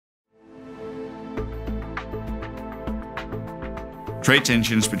trade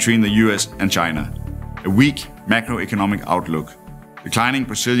tensions between the US and China, a weak macroeconomic outlook, declining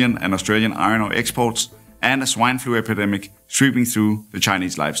Brazilian and Australian iron ore exports, and a swine flu epidemic sweeping through the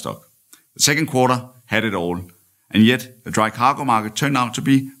Chinese livestock. The second quarter had it all, and yet the dry cargo market turned out to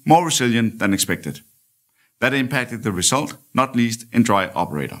be more resilient than expected. That impacted the result, not least in dry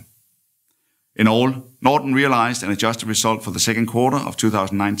operator. In all, NORDEN realized an adjusted result for the second quarter of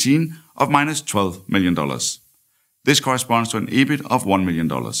 2019 of minus $12 million. This corresponds to an EBIT of $1 million.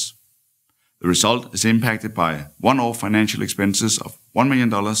 The result is impacted by one-off financial expenses of $1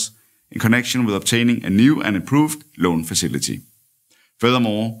 million in connection with obtaining a new and improved loan facility.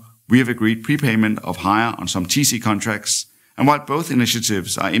 Furthermore, we have agreed prepayment of hire on some TC contracts, and while both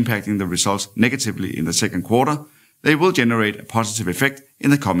initiatives are impacting the results negatively in the second quarter, they will generate a positive effect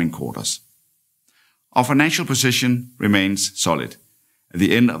in the coming quarters. Our financial position remains solid. At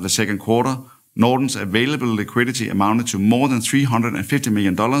the end of the second quarter, NORDEN's available liquidity amounted to more than $350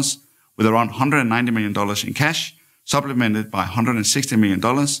 million, with around $190 million in cash, supplemented by $160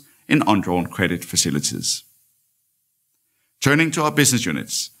 million in undrawn credit facilities. Turning to our business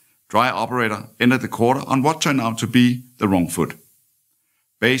units, Dry Operator ended the quarter on what turned out to be the wrong foot.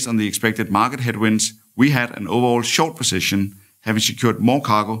 Based on the expected market headwinds, we had an overall short position, having secured more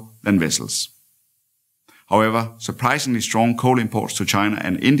cargo than vessels. However, surprisingly strong coal imports to China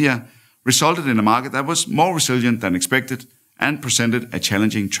and India resulted in a market that was more resilient than expected and presented a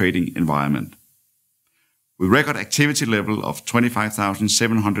challenging trading environment. With record activity level of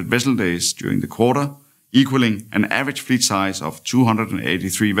 25,700 vessel days during the quarter, equaling an average fleet size of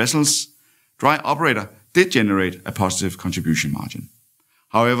 283 vessels, Dry Operator did generate a positive contribution margin.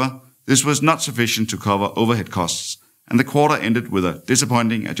 However, this was not sufficient to cover overhead costs, and the quarter ended with a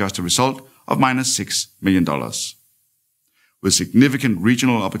disappointing adjusted result of minus $6 million. With significant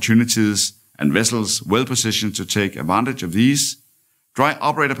regional opportunities and vessels well positioned to take advantage of these, Dry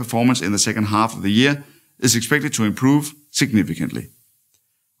Operator performance in the second half of the year is expected to improve significantly.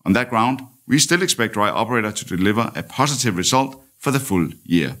 On that ground, we still expect Dry Operator to deliver a positive result for the full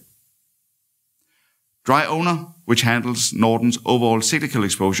year. Dry Owner, which handles NORDEN's overall cyclical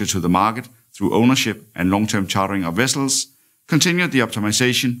exposure to the market through ownership and long-term chartering of vessels, continued the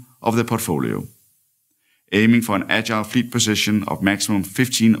optimization of the portfolio. Aiming for an agile fleet position of maximum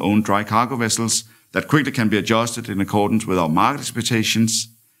 15 owned dry cargo vessels that quickly can be adjusted in accordance with our market expectations,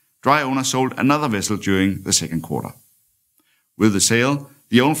 Dry Owner sold another vessel during the second quarter. With the sale,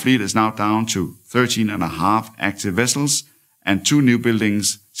 the owned fleet is now down to 13.5 active vessels and 2 new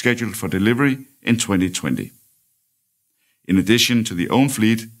buildings scheduled for delivery in 2020. In addition to the owned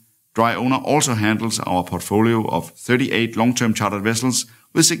fleet, Dry Owner also handles our portfolio of 38 long-term chartered vessels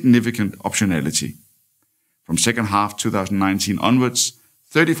with significant optionality. From second half 2019 onwards,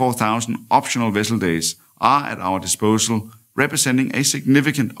 34,000 optional vessel days are at our disposal, representing a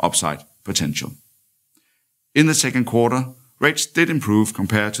significant upside potential. In the second quarter, rates did improve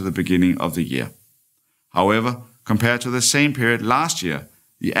compared to the beginning of the year. However, compared to the same period last year,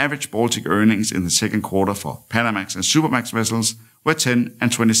 the average Baltic earnings in the second quarter for Panamax and Supramax vessels were 10%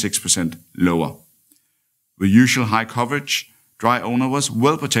 and 26% lower. With usual high coverage, Dry Owner was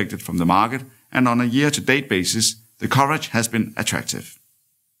well protected from the market, and on a year-to-date basis, the coverage has been attractive.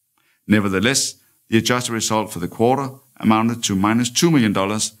 Nevertheless, the adjusted result for the quarter amounted to minus $2 million,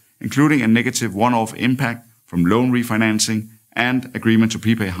 including a negative one-off impact from loan refinancing and agreement to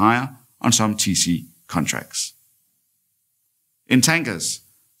prepay hire on some TC contracts. In tankers,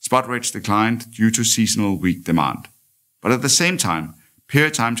 spot rates declined due to seasonal weak demand. But at the same time,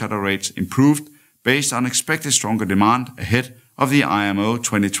 period time charter rates improved based on expected stronger demand ahead of the IMO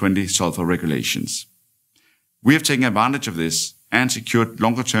 2020 sulfur regulations. We have taken advantage of this and secured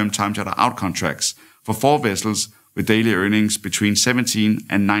longer-term time charter out contracts for 4 vessels with daily earnings between $17,000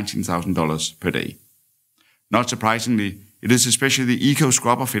 and $19,000 per day. Not surprisingly, it is especially the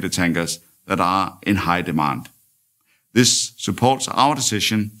eco-scrubber-fitted tankers that are in high demand. This supports our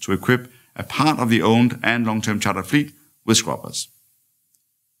decision to equip a part of the owned and long-term charter fleet with scrubbers.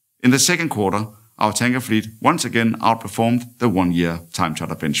 In the second quarter, our tanker fleet once again outperformed the 1-year time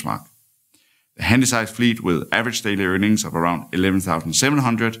charter benchmark. The handysize fleet with average daily earnings of around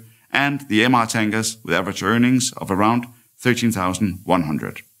 $11,700 and the MR tankers with average earnings of around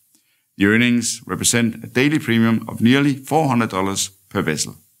 $13,100. The earnings represent a daily premium of nearly $400 per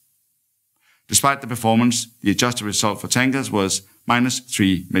vessel. Despite the performance, the adjusted result for tankers was minus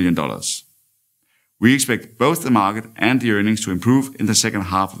 $3 million. We expect both the market and the earnings to improve in the second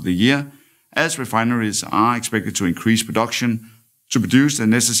half of the year, as refineries are expected to increase production to produce the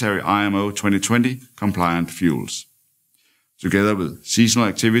necessary IMO 2020 compliant fuels. Together with seasonal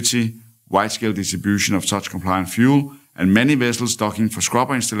activity, wide-scale distribution of such compliant fuel, and many vessels docking for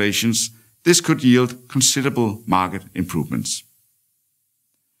scrubber installations, this could yield considerable market improvements.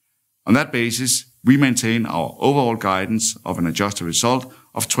 On that basis, we maintain our overall guidance of an adjusted result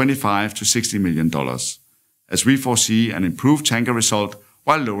of $25 to $60 million, as we foresee an improved tanker result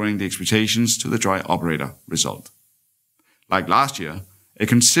while lowering the expectations to the dry operator result. Like last year, a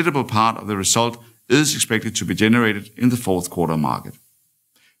considerable part of the result is expected to be generated in the fourth quarter market.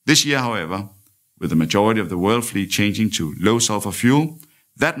 This year, however, with the majority of the world fleet changing to low sulfur fuel,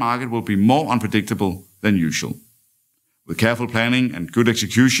 that market will be more unpredictable than usual. With careful planning and good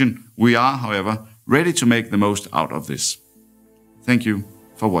execution, we are, however, ready to make the most out of this. Thank you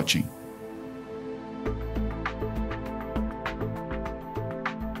for watching.